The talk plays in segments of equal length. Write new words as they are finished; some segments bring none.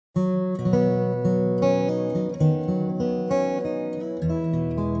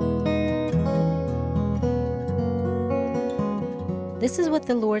This is what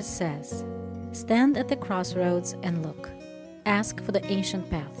the Lord says. Stand at the crossroads and look. Ask for the ancient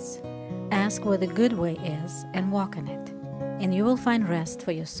paths. Ask where the good way is and walk on it, and you will find rest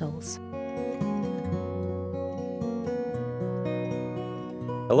for your souls.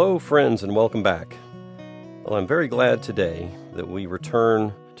 Hello, friends, and welcome back. Well, I'm very glad today that we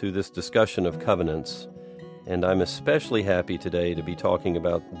return to this discussion of covenants, and I'm especially happy today to be talking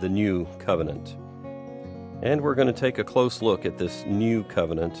about the new covenant. And we're going to take a close look at this new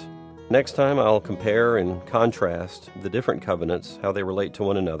covenant. Next time, I'll compare and contrast the different covenants, how they relate to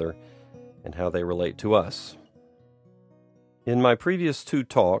one another, and how they relate to us. In my previous two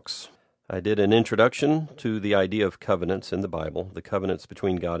talks, I did an introduction to the idea of covenants in the Bible, the covenants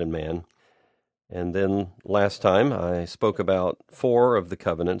between God and man. And then last time, I spoke about 4 of the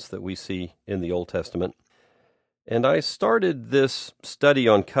covenants that we see in the Old Testament. And I started this study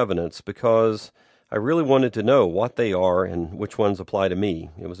on covenants because I really wanted to know what they are and which ones apply to me.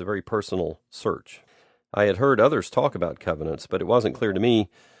 It was a very personal search. I had heard others talk about covenants, but it wasn't clear to me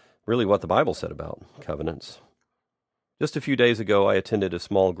really what the Bible said about covenants. Just a few days ago, I attended a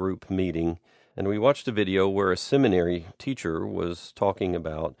small group meeting, and we watched a video where a seminary teacher was talking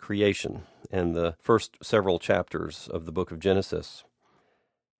about creation and the first several chapters of the book of Genesis.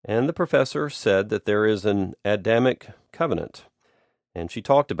 And the professor said that there is an Adamic covenant, and she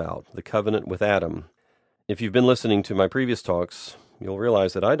talked about the covenant with Adam. If you've been listening to my previous talks, you'll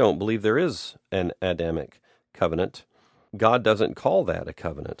realize that I don't believe there is an Adamic covenant. God doesn't call that a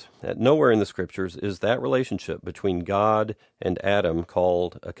covenant. Nowhere in the Scriptures is that relationship between God and Adam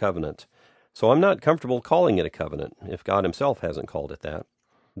called a covenant. So I'm not comfortable calling it a covenant if God himself hasn't called it that.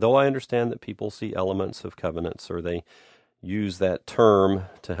 Though I understand that people see elements of covenants, or they use that term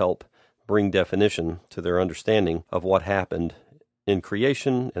to help bring definition to their understanding of what happened in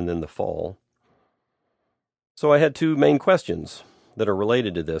creation and then the fall. So I had 2 main questions that are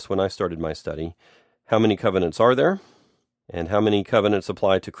related to this when I started my study. How many covenants are there? And how many covenants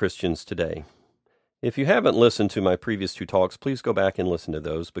apply to Christians today? If you haven't listened to my previous 2 talks, please go back and listen to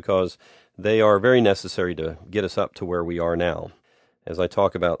those because they are very necessary to get us up to where we are now as I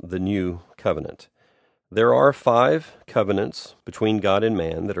talk about the new covenant. There are 5 covenants between God and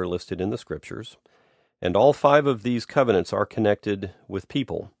man that are listed in the Scriptures, and all 5 of these covenants are connected with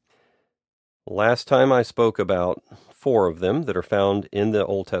people. Last time I spoke about 4 of them that are found in the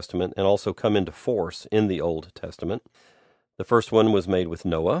Old Testament and also come into force in the Old Testament. The first one was made with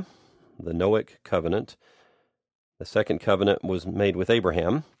Noah, the Noahic covenant. The second covenant was made with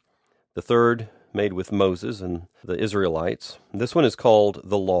Abraham. The third made with Moses and the Israelites. This one is called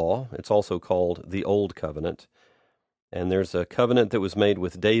the Law. It's also called the Old Covenant. And there's a covenant that was made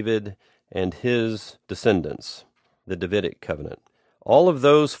with David and his descendants, the Davidic covenant. All of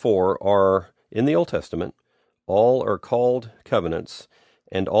those 4 are in the Old Testament. All are called covenants,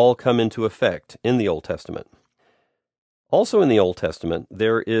 and all come into effect in the Old Testament. Also in the Old Testament,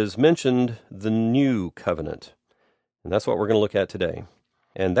 there is mentioned the new covenant, and that's what we're going to look at today.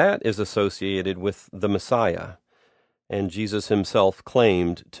 And that is associated with the Messiah, and Jesus himself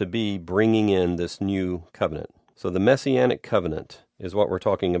claimed to be bringing in this new covenant. So the Messianic covenant is what we're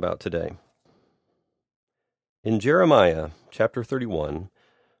talking about today. In Jeremiah chapter 31,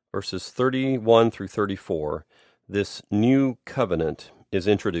 verses 31 through 34, this new covenant is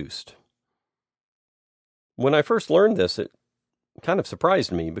introduced. When I first learned this, it kind of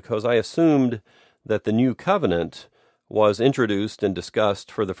surprised me because I assumed that the new covenant was introduced and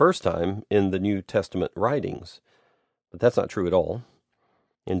discussed for the first time in the New Testament writings. But that's not true at all.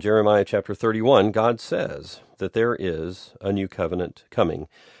 In Jeremiah chapter 31, God says that there is a new covenant coming.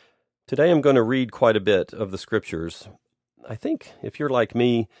 Today I'm going to read quite a bit of the Scriptures. I think if you're like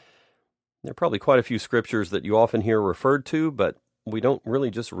me, there are probably quite a few Scriptures that you often hear referred to, but we don't really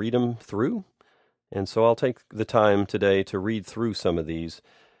just read them through. And so I'll take the time today to read through some of these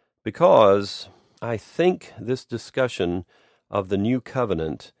because I think this discussion of the new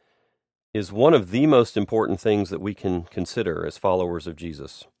covenant is one of the most important things that we can consider as followers of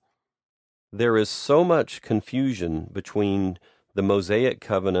Jesus. There is so much confusion between the Mosaic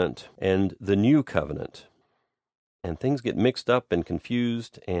covenant and the new covenant, and things get mixed up and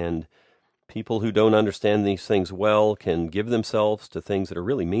confused, and people who don't understand these things well can give themselves to things that are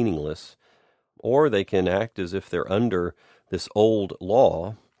really meaningless, or they can act as if they're under this old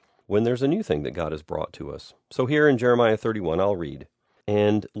law when there's a new thing that God has brought to us. So here in Jeremiah 31, I'll read.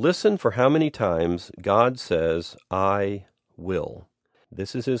 And listen for how many times God says, I will.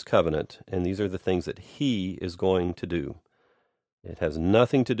 This is his covenant, and these are the things that he is going to do. It has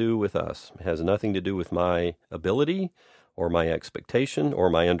nothing to do with us. It has nothing to do with my ability or my expectation or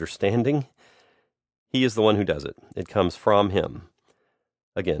my understanding. He is the one who does it. It comes from him.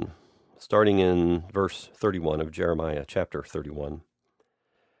 Again, starting in verse 31 of Jeremiah chapter 31.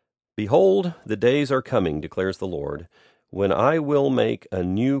 Behold, the days are coming, declares the Lord, when I will make a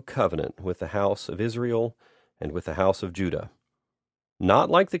new covenant with the house of Israel and with the house of Judah, not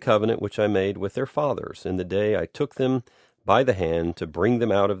like the covenant which I made with their fathers in the day I took them by the hand to bring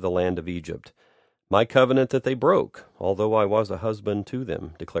them out of the land of Egypt, my covenant that they broke, although I was a husband to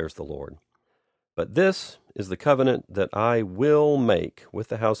them, declares the Lord. But this is the covenant that I will make with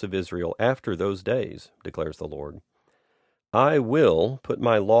the house of Israel after those days, declares the Lord. I will put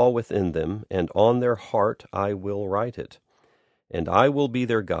my law within them, and on their heart I will write it. And I will be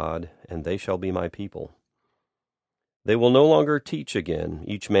their God, and they shall be my people. They will no longer teach again,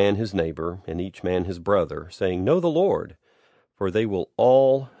 each man his neighbor, and each man his brother, saying, Know the Lord, for they will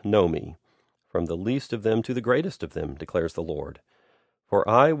all know me, from the least of them to the greatest of them, declares the Lord. For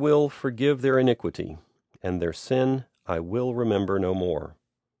I will forgive their iniquity, and their sin I will remember no more.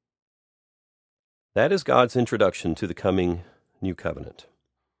 That is God's introduction to the coming new covenant.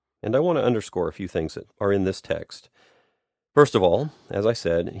 And I want to underscore a few things that are in this text. First of all, as I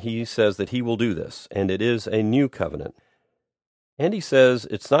said, he says that he will do this, and it is a new covenant. And he says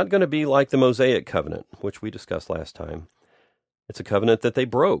it's not going to be like the Mosaic covenant, which we discussed last time. It's a covenant that they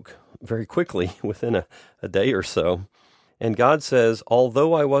broke very quickly, within a day or so. And God says,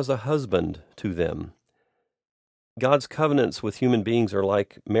 although I was a husband to them. God's covenants with human beings are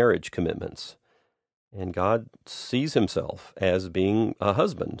like marriage commitments. And God sees himself as being a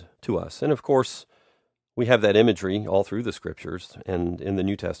husband to us. And of course, we have that imagery all through the scriptures. And in the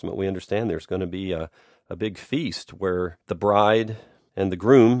New Testament, we understand there's going to be a big feast where the bride and the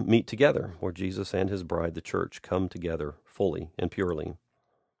groom meet together, where Jesus and his bride, the church, come together fully and purely.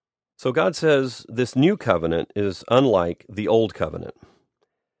 So God says this new covenant is unlike the old covenant.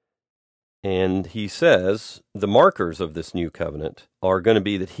 And he says the markers of this new covenant are going to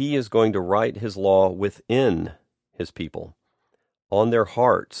be that he is going to write his law within his people, on their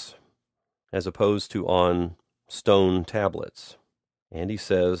hearts, as opposed to on stone tablets. And he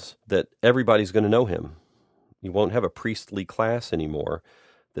says that everybody's going to know him. You won't have a priestly class anymore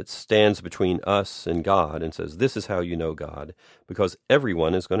that stands between us and God and says, this is how you know God, because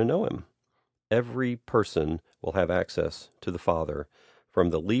everyone is going to know him. Every person will have access to the Father, from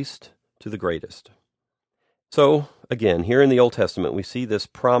the least to the greatest. So, again, here in the Old Testament, we see this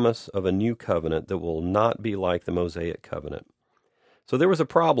promise of a new covenant that will not be like the Mosaic covenant. So there was a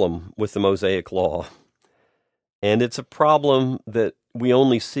problem with the Mosaic law, and it's a problem that we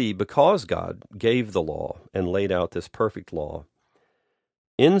only see because God gave the law and laid out this perfect law.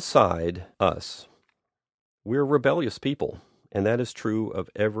 Inside us, we're rebellious people, and that is true of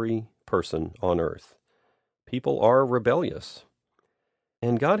every person on earth. People are rebellious.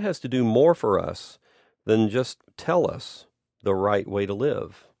 And God has to do more for us than just tell us the right way to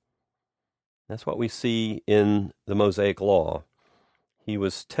live. That's what we see in the Mosaic Law. He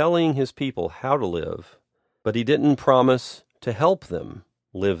was telling his people how to live, but he didn't promise to help them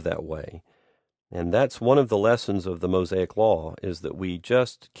live that way. And that's one of the lessons of the Mosaic Law, is that we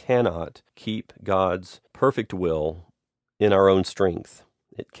just cannot keep God's perfect will in our own strength.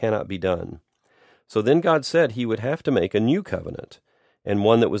 It cannot be done. So then God said he would have to make a new covenant, and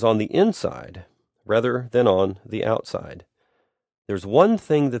one that was on the inside rather than on the outside. There's one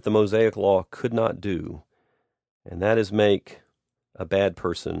thing that the Mosaic Law could not do, and that is make a bad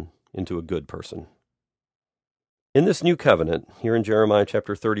person into a good person. In this new covenant, here in Jeremiah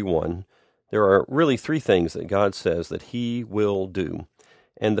chapter 31, there are really three things that God says that he will do.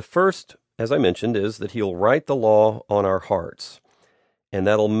 And the first, as I mentioned, is that he'll write the law on our hearts, and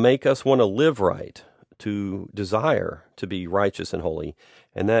that'll make us want to live right, to desire to be righteous and holy,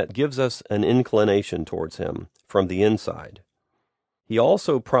 and that gives us an inclination towards him from the inside. He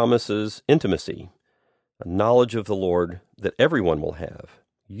also promises intimacy, a knowledge of the Lord that everyone will have.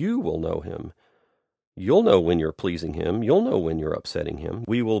 You will know him. You'll know when you're pleasing him. You'll know when you're upsetting him.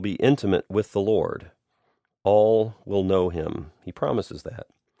 We will be intimate with the Lord. All will know him. He promises that.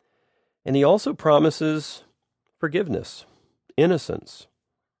 And he also promises forgiveness, innocence.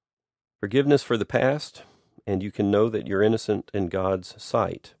 Forgiveness for the past, and you can know that you're innocent in God's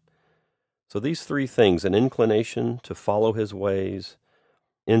sight. So these three things, an inclination to follow his ways,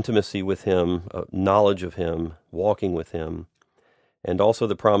 intimacy with him, knowledge of him, walking with him, and also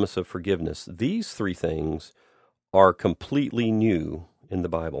the promise of forgiveness. These three things are completely new in the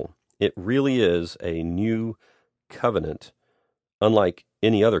Bible. It really is a new covenant, unlike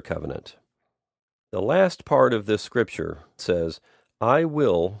any other covenant. The last part of this scripture says, I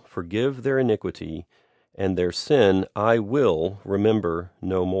will forgive their iniquity, and their sin I will remember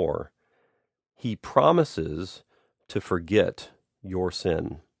no more. He promises to forget your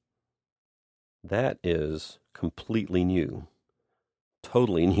sin. That is completely new,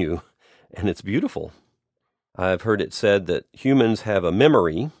 totally new, and it's beautiful. I've heard it said that humans have a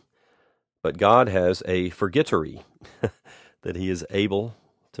memory, but God has a forgettery, that he is able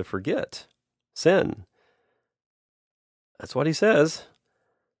to forget sin. That's what he says.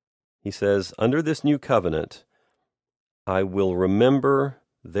 He says, under this new covenant, I will remember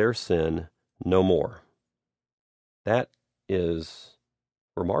their sin no more. That is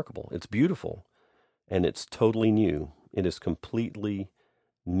remarkable. It's beautiful, and it's totally new. It is completely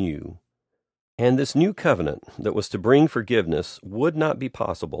new. And this new covenant that was to bring forgiveness would not be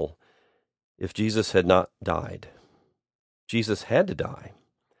possible if Jesus had not died. Jesus had to die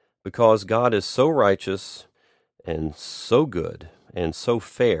because God is so righteous and so good and so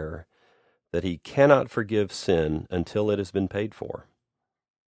fair that he cannot forgive sin until it has been paid for.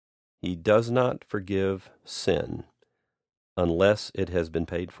 He does not forgive sin unless it has been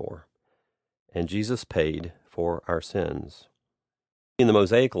paid for. And Jesus paid for our sins. In the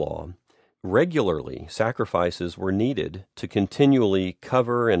Mosaic Law, regularly sacrifices were needed to continually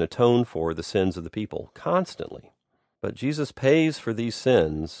cover and atone for the sins of the people, constantly. But Jesus pays for these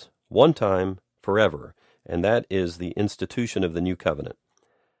sins one time forever, and that is the institution of the new covenant.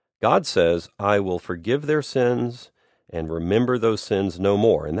 God says, I will forgive their sins and remember those sins no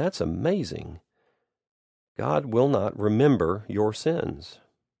more. And that's amazing. God will not remember your sins.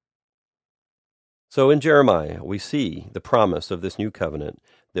 So in Jeremiah, we see the promise of this new covenant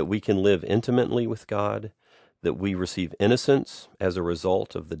that we can live intimately with God, that we receive innocence as a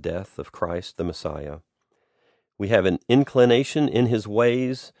result of the death of Christ the Messiah. We have an inclination in his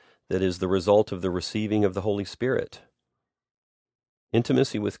ways that is the result of the receiving of the Holy Spirit.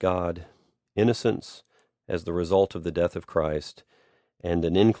 Intimacy with God, innocence as the result of the death of Christ, and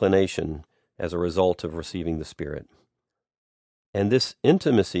an inclination as a result of receiving the Spirit. And this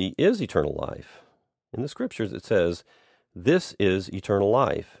intimacy is eternal life. In the Scriptures it says, this is eternal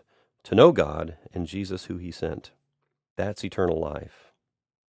life, to know God and Jesus who he sent. That's eternal life.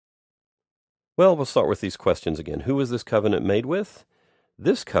 Well, we'll start with these questions again. Who is this covenant made with?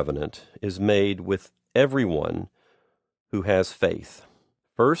 This covenant is made with everyone who has faith.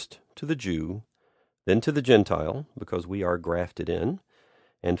 First to the Jew, then to the Gentile, because we are grafted in,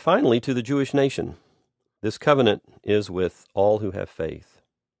 and finally to the Jewish nation. This covenant is with all who have faith.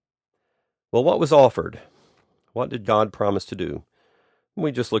 Well, what was offered? What did God promise to do?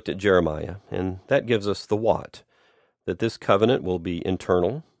 We just looked at Jeremiah, and that gives us the what, that this covenant will be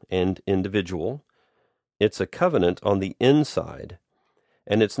internal and individual. It's a covenant on the inside,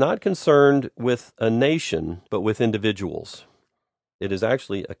 and it's not concerned with a nation, but with individuals. It is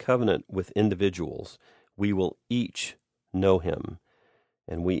actually a covenant with individuals. We will each know him,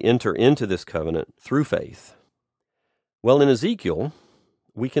 and we enter into this covenant through faith. Well, in Ezekiel,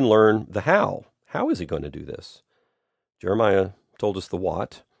 we can learn the how. How is he going to do this? Jeremiah told us the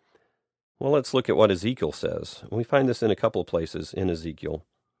what. Well, let's look at what Ezekiel says. We find this in a couple of places in Ezekiel.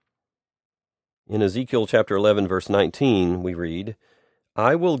 In Ezekiel chapter 11, verse 19, we read,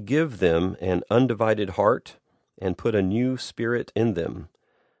 I will give them an undivided heart and put a new spirit in them.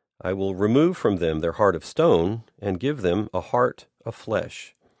 I will remove from them their heart of stone and give them a heart of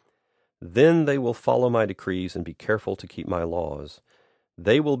flesh. Then they will follow my decrees and be careful to keep my laws.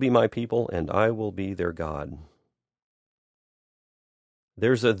 They will be my people, and I will be their God.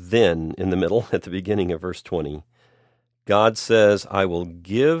 There's a then in the middle at the beginning of verse 20. God says, I will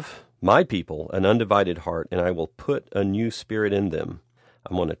give my people an undivided heart, and I will put a new spirit in them.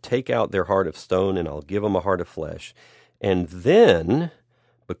 I'm going to take out their heart of stone, and I'll give them a heart of flesh. And then,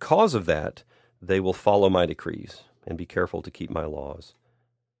 because of that, they will follow my decrees and be careful to keep my laws.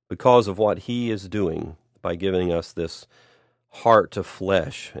 Because of what he is doing by giving us this heart of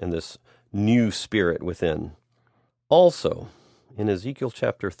flesh and this new spirit within. Also, in Ezekiel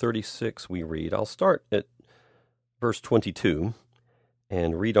chapter 36, we read, I'll start at verse 22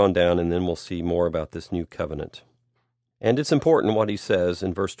 and read on down, and then we'll see more about this new covenant. And it's important what he says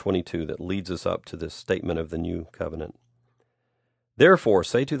in verse 22 that leads us up to this statement of the new covenant. Therefore,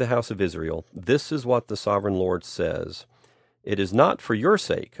 say to the house of Israel, this is what the sovereign Lord says. It is not for your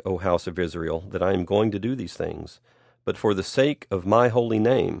sake, O house of Israel, that I am going to do these things, but for the sake of my holy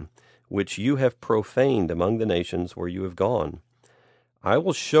name, which you have profaned among the nations where you have gone. I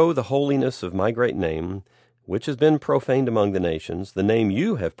will show the holiness of my great name, which has been profaned among the nations, the name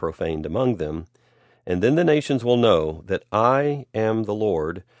you have profaned among them, and then the nations will know that I am the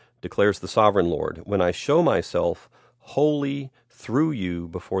Lord, declares the sovereign Lord, when I show myself holy through you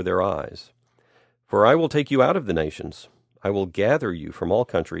before their eyes. For I will take you out of the nations. I will gather you from all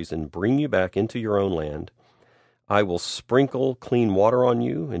countries and bring you back into your own land. I will sprinkle clean water on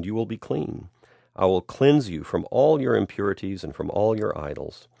you, and you will be clean. I will cleanse you from all your impurities and from all your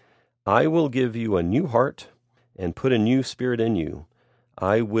idols. I will give you a new heart and put a new spirit in you.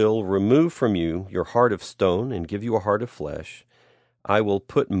 I will remove from you your heart of stone and give you a heart of flesh. I will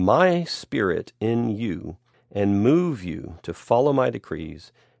put my spirit in you and move you to follow my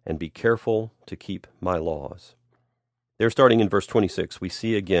decrees and be careful to keep my laws. There, starting in verse 26, we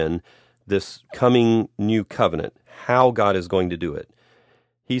see again this coming new covenant, how God is going to do it.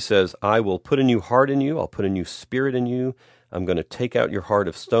 He says, I will put a new heart in you, I'll put a new spirit in you, I'm going to take out your heart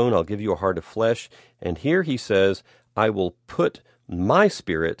of stone, I'll give you a heart of flesh. And here he says, I will put my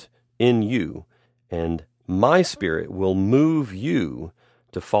spirit in you, and my spirit will move you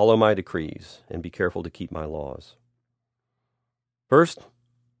to follow my decrees and be careful to keep my laws. First,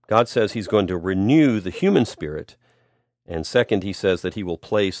 God says he's going to renew the human spirit, and second, he says that he will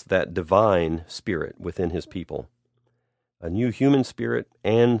place that divine spirit within his people. A new human spirit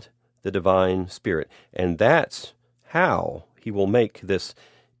and the divine spirit. And that's how he will make this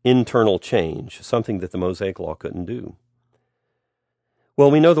internal change, something that the Mosaic Law couldn't do.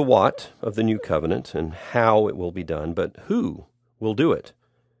 Well, we know the what of the new covenant and how it will be done, but who will do it?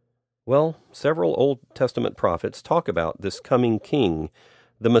 Well, several Old Testament prophets talk about this coming king,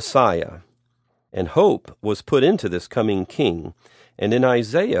 the Messiah, and hope was put into this coming king. And in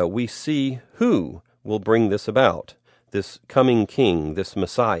Isaiah, we see who will bring this about, this coming king, this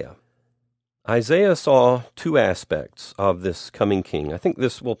Messiah. Isaiah saw two aspects of this coming king. I think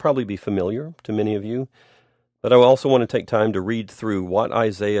this will probably be familiar to many of you, but I also want to take time to read through what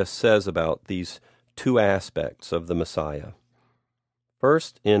Isaiah says about these two aspects of the Messiah.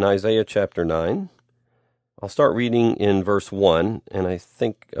 First, in Isaiah chapter 9, I'll start reading in verse 1, and I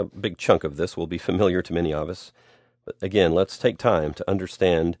think a big chunk of this will be familiar to many of us. But again, let's take time to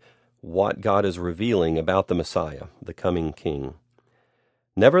understand what God is revealing about the Messiah, the coming king.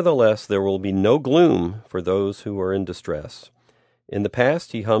 Nevertheless, there will be no gloom for those who are in distress. In the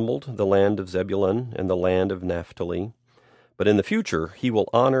past he humbled the land of Zebulun and the land of Naphtali, but in the future he will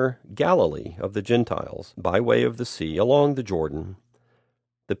honor Galilee of the Gentiles by way of the sea along the Jordan.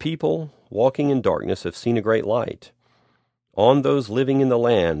 The people walking in darkness have seen a great light. On those living in the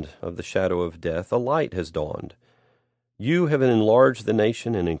land of the shadow of death, a light has dawned. You have enlarged the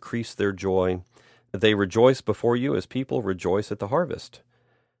nation and increased their joy. They rejoice before you as people rejoice at the harvest,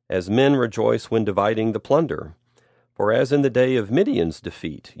 as men rejoice when dividing the plunder. For as in the day of Midian's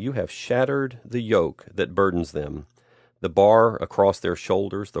defeat, you have shattered the yoke that burdens them, the bar across their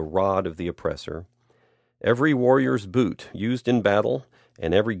shoulders, the rod of the oppressor. Every warrior's boot used in battle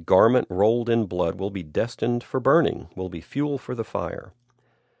and every garment rolled in blood will be destined for burning, will be fuel for the fire.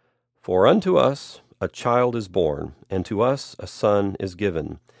 For unto us a child is born, and to us a son is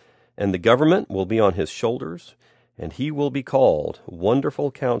given, and the government will be on his shoulders, and he will be called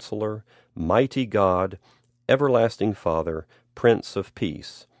Wonderful Counselor, Mighty God, Everlasting Father, Prince of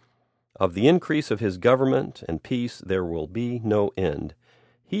Peace. Of the increase of his government and peace there will be no end.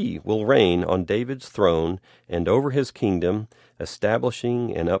 He will reign on David's throne and over his kingdom,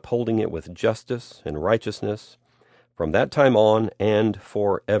 establishing and upholding it with justice and righteousness from that time on and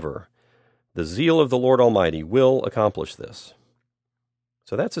forever. The zeal of the Lord Almighty will accomplish this.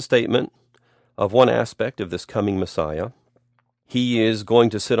 So that's a statement of one aspect of this coming Messiah. He is going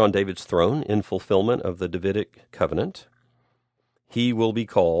to sit on David's throne in fulfillment of the Davidic covenant. He will be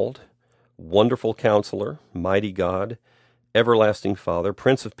called Wonderful Counselor, Mighty God, Everlasting Father,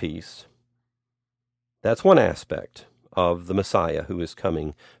 Prince of Peace. That's one aspect of the Messiah who is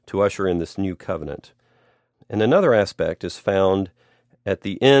coming to usher in this new covenant. And another aspect is found at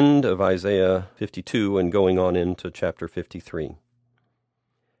the end of Isaiah 52 and going on into chapter 53.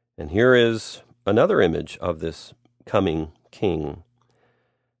 And here is another image of this coming king.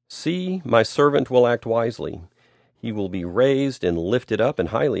 See, my servant will act wisely. He will be raised and lifted up and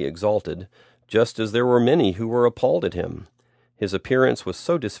highly exalted, just as there were many who were appalled at him. His appearance was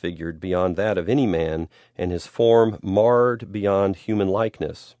so disfigured beyond that of any man, and his form marred beyond human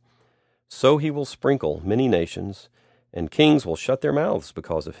likeness. So he will sprinkle many nations, and kings will shut their mouths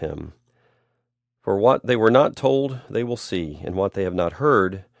because of him. For what they were not told they will see, and what they have not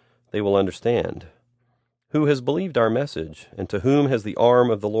heard they will understand. Who has believed our message, and to whom has the arm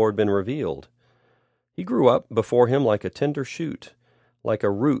of the Lord been revealed? He grew up before him like a tender shoot, like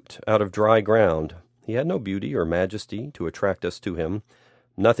a root out of dry ground. He had no beauty or majesty to attract us to him,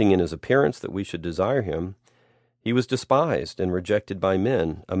 nothing in his appearance that we should desire him. He was despised and rejected by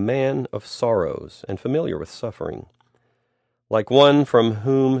men, a man of sorrows and familiar with suffering. Like one from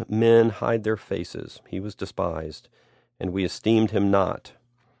whom men hide their faces, he was despised, and we esteemed him not.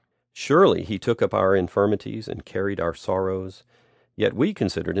 Surely he took up our infirmities and carried our sorrows. Yet we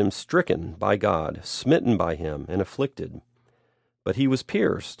considered him stricken by God, smitten by him, and afflicted. But he was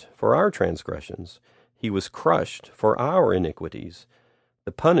pierced for our transgressions. He was crushed for our iniquities.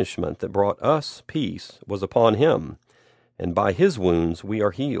 The punishment that brought us peace was upon him, and by his wounds we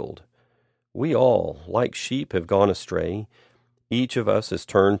are healed. We all, like sheep, have gone astray. Each of us has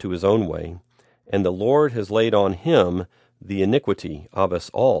turned to his own way, and the Lord has laid on him the iniquity of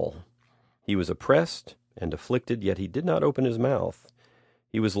us all. He was oppressed and afflicted, yet he did not open his mouth.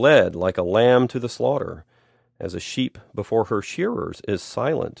 He was led like a lamb to the slaughter. As a sheep before her shearers is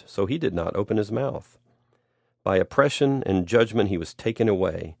silent, so he did not open his mouth. By oppression and judgment he was taken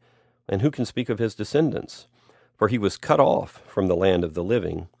away. And who can speak of his descendants? For he was cut off from the land of the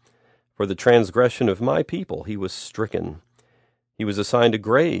living. For the transgression of my people he was stricken. He was assigned a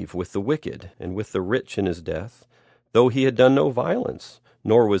grave with the wicked and with the rich in his death, though he had done no violence,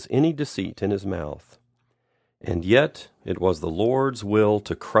 nor was any deceit in his mouth. And yet it was the Lord's will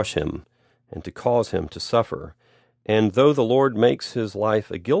to crush him, and to cause him to suffer. And though the Lord makes his life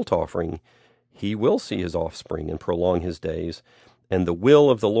a guilt offering, he will see his offspring and prolong his days, and the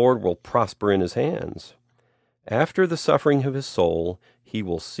will of the Lord will prosper in his hands. After the suffering of his soul, he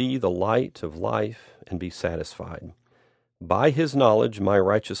will see the light of life and be satisfied. By his knowledge my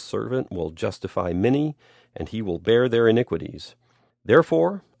righteous servant will justify many, and he will bear their iniquities.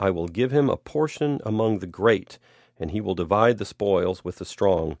 Therefore I will give him a portion among the great, and he will divide the spoils with the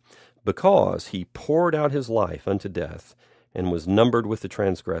strong, because he poured out his life unto death, and was numbered with the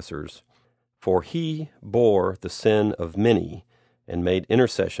transgressors. For he bore the sin of many, and made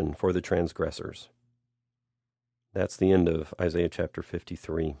intercession for the transgressors. That's the end of Isaiah chapter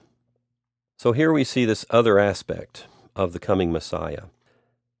 53. So here we see this other aspect of the coming Messiah.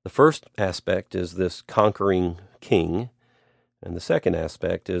 The first aspect is this conquering king, and the second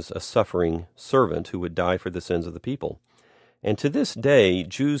aspect is a suffering servant who would die for the sins of the people. And to this day,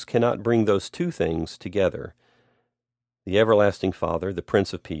 Jews cannot bring those two things together: the everlasting Father, the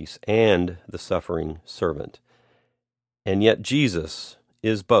Prince of Peace, and the suffering servant. And yet Jesus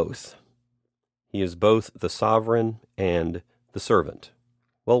is both. He is both the sovereign and the servant.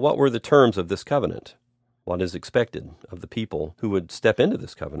 Well, what were the terms of this covenant? What is expected of the people who would step into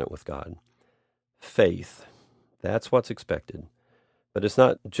this covenant with God? Faith. That's what's expected. But it's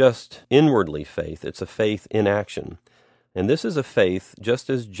not just inwardly faith, it's a faith in action. And this is a faith, just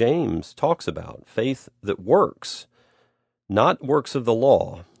as James talks about, faith that works, not works of the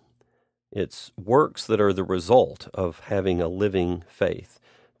law. It's works that are the result of having a living faith,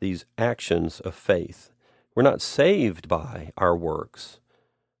 these actions of faith. We're not saved by our works.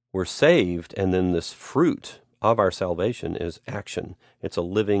 We're saved, and then this fruit of our salvation is action. It's a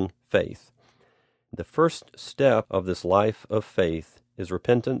living faith. The first step of this life of faith is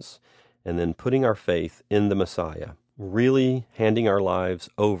repentance, and then putting our faith in the Messiah, really handing our lives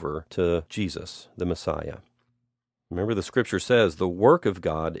over to Jesus, the Messiah. Remember, the Scripture says the work of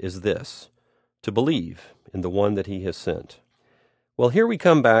God is this, to believe in the one that he has sent. Well, here we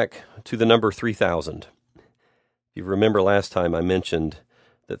come back to the number 3,000. If you remember last time I mentioned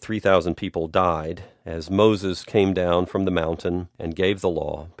that 3,000 people died as Moses came down from the mountain and gave the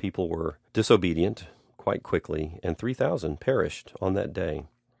law. People were disobedient quite quickly, and 3,000 perished on that day.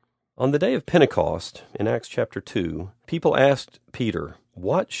 On the day of Pentecost, in Acts chapter 2, people asked Peter,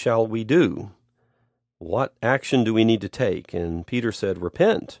 "What shall we do? What action do we need to take?" And Peter said,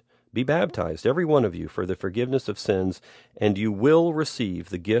 "Repent, be baptized, every one of you, for the forgiveness of sins, and you will receive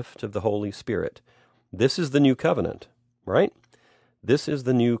the gift of the Holy Spirit." This is the new covenant, right? This is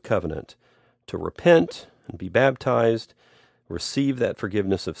the new covenant, to repent and be baptized, receive that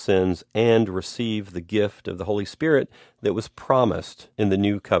forgiveness of sins, and receive the gift of the Holy Spirit that was promised in the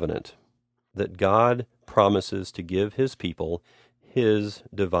new covenant, that God promises to give his people his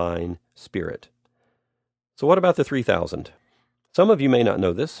divine Spirit. So what about the 3,000? Some of you may not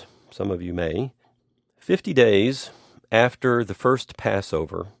know this, some of you may. 50 days after the first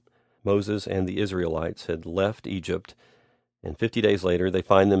Passover, Moses and the Israelites had left Egypt, and 50 days later, they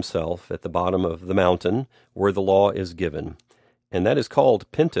find themselves at the bottom of the mountain where the law is given. And that is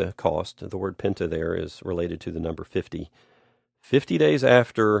called Pentecost. The word Penta there is related to the number 50. 50 days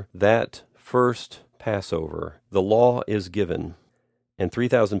after that first Passover, the law is given, and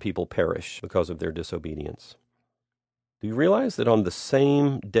 3,000 people perish because of their disobedience. Do you realize that on the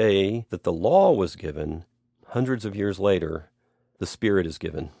same day that the law was given, hundreds of years later, the Spirit is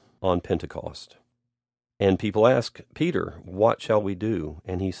given on Pentecost? And people ask Peter, "What shall we do?"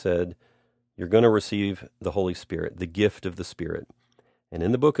 And he said, "You're going to receive the Holy Spirit, the gift of the Spirit." And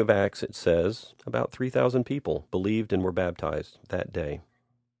in the book of Acts, it says about 3,000 people believed and were baptized that day.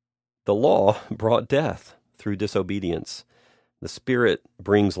 The law brought death through disobedience. The Spirit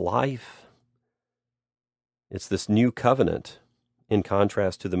brings life. It's this new covenant in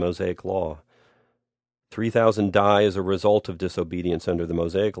contrast to the Mosaic law. 3,000 die as a result of disobedience under the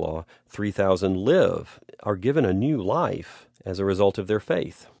Mosaic law. 3,000 live, are given a new life as a result of their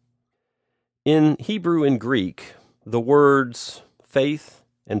faith. In Hebrew and Greek, the words faith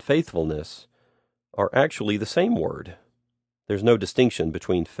and faithfulness are actually the same word. There's no distinction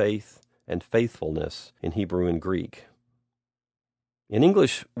between faith and faithfulness in Hebrew and Greek. In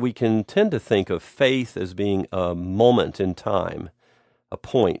English, we can tend to think of faith as being a moment in time, a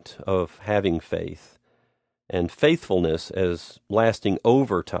point of having faith, and faithfulness as lasting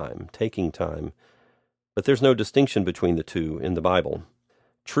over time, taking time. But there's no distinction between the two in the Bible.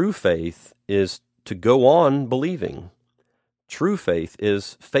 True faith is to go on believing. True faith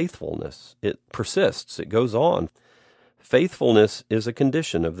is faithfulness. It persists. It goes on. Faithfulness is a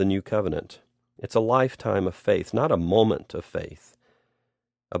condition of the new covenant. It's a lifetime of faith, not a moment of faith.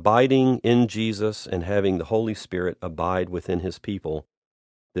 Abiding in Jesus and having the Holy Spirit abide within His people,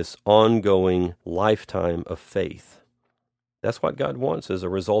 this ongoing lifetime of faith. That's what God wants as a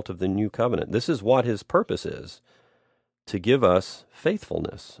result of the new covenant. This is what His purpose is, to give us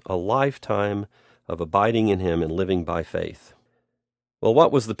faithfulness, a lifetime of abiding in Him and living by faith. Well,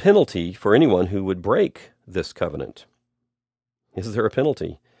 what was the penalty for anyone who would break this covenant? Is there a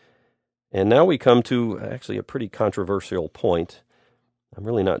penalty? And now we come to actually a pretty controversial point. I'm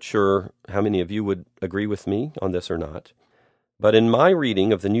really not sure how many of you would agree with me on this or not. But in my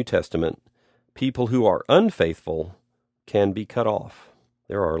reading of the New Testament, people who are unfaithful can be cut off.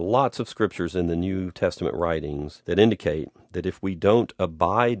 There are lots of scriptures in the New Testament writings that indicate that if we don't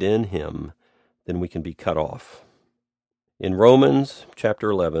abide in Him, then we can be cut off. In Romans chapter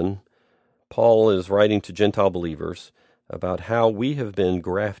 11, Paul is writing to Gentile believers about how we have been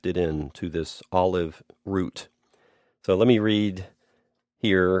grafted into this olive root. So let me read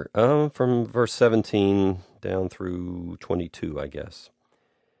here from verse 17 down through 22, I guess.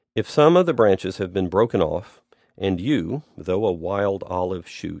 If some of the branches have been broken off, and you, though a wild olive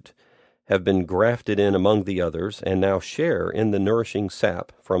shoot, have been grafted in among the others, and now share in the nourishing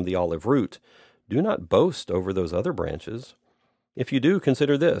sap from the olive root, do not boast over those other branches. If you do,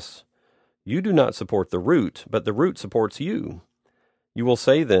 consider this. You do not support the root, but the root supports you. You will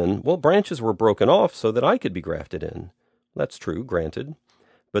say then, well, branches were broken off so that I could be grafted in. That's true, granted.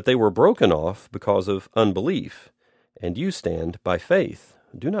 But they were broken off because of unbelief, and you stand by faith.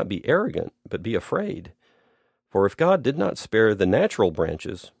 Do not be arrogant, but be afraid. For if God did not spare the natural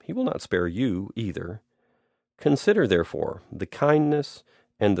branches, He will not spare you either. Consider, therefore, the kindness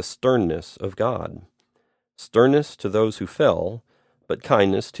and the sternness of God. Sternness to those who fell, but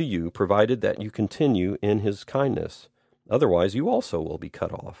kindness to you, provided that you continue in His kindness. Otherwise, you also will be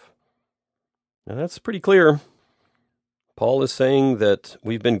cut off. Now, that's pretty clear. Paul is saying that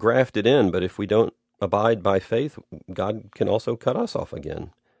we've been grafted in, but if we don't abide by faith, God can also cut us off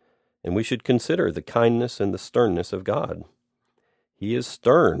again. And we should consider the kindness and the sternness of God. He is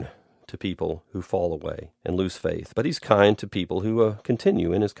stern to people who fall away and lose faith, but He's kind to people who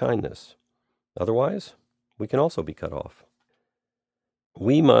continue in His kindness. Otherwise, we can also be cut off.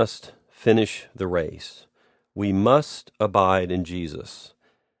 We must finish the race. We must abide in Jesus.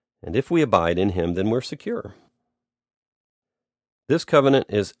 And if we abide in Him, then we're secure. This covenant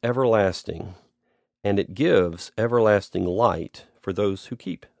is everlasting, and it gives everlasting light for those who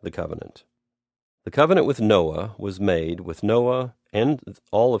keep the covenant. The covenant with Noah was made with Noah and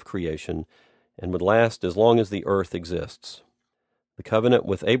all of creation and would last as long as the earth exists. The covenant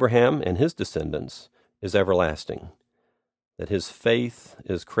with Abraham and his descendants is everlasting, that his faith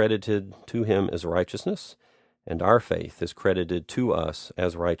is credited to him as righteousness, and our faith is credited to us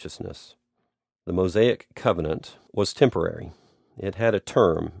as righteousness. The Mosaic covenant was temporary. It had a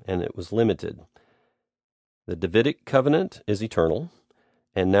term, and it was limited. The Davidic covenant is eternal,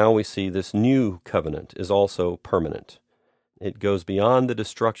 and now we see this new covenant is also permanent. It goes beyond the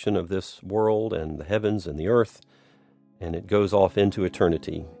destruction of this world and the heavens and the earth, and it goes off into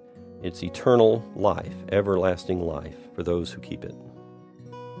eternity. It's eternal life, everlasting life for those who keep it.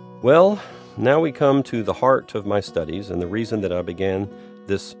 Well, now we come to the heart of my studies and the reason that I began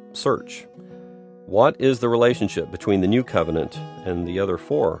this search. What is the relationship between the new covenant and the other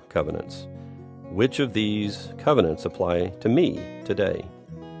four covenants? Which of these covenants apply to me today?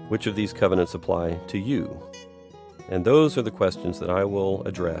 Which of these covenants apply to you? And those are the questions that I will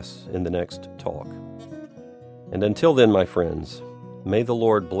address in the next talk. And until then, my friends, may the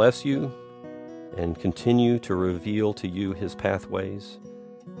Lord bless you and continue to reveal to you His pathways,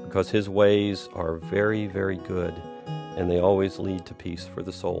 because His ways are very, very good, and they always lead to peace for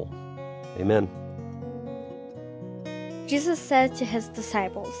the soul. Amen. Jesus said to his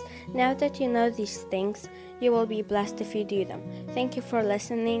disciples, "Now that you know these things, you will be blessed if you do them." Thank you for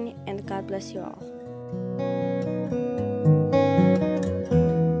listening, and God bless you all.